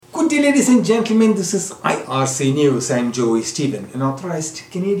dear ladies and gentlemen, this is IRC News. I'm Joey Stephen, an authorized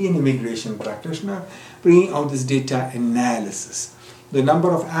Canadian immigration practitioner, bringing out this data analysis. The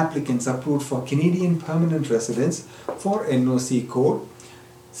number of applicants approved for Canadian permanent residence for NOC code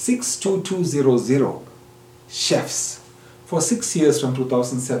 62200 chefs for 6 years from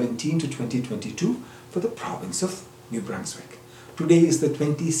 2017 to 2022 for the province of New Brunswick. Today is the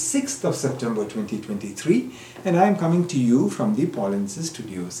 26th of September 2023 and I am coming to you from the Polinsys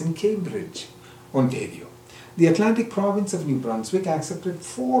Studios in Cambridge, Ontario. The Atlantic province of New Brunswick accepted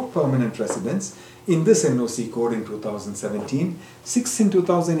 4 permanent residents in this NOC code in 2017, 6 in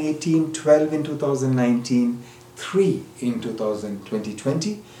 2018, 12 in 2019, 3 in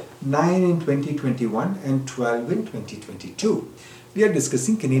 2020, 9 in 2021 and 12 in 2022. We are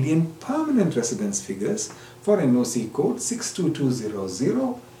discussing Canadian permanent residence figures for NOC code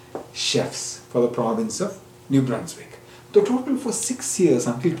 62200 chefs for the province of New Brunswick. The total for 6 years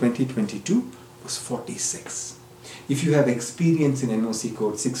until 2022 was 46. If you have experience in NOC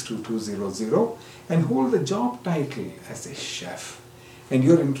code 62200 and hold the job title as a chef, and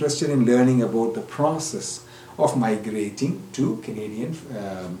you're interested in learning about the process of migrating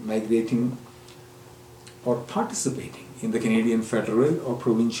or participating in the Canadian federal or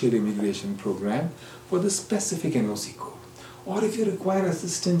provincial immigration program for the specific NOC code, or if you require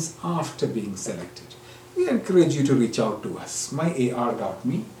assistance after being selected, we encourage you to reach out to us,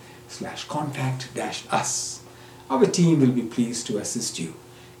 myar.me/contact-us. Our team will be pleased to assist you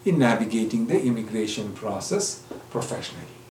in navigating the immigration process professionally.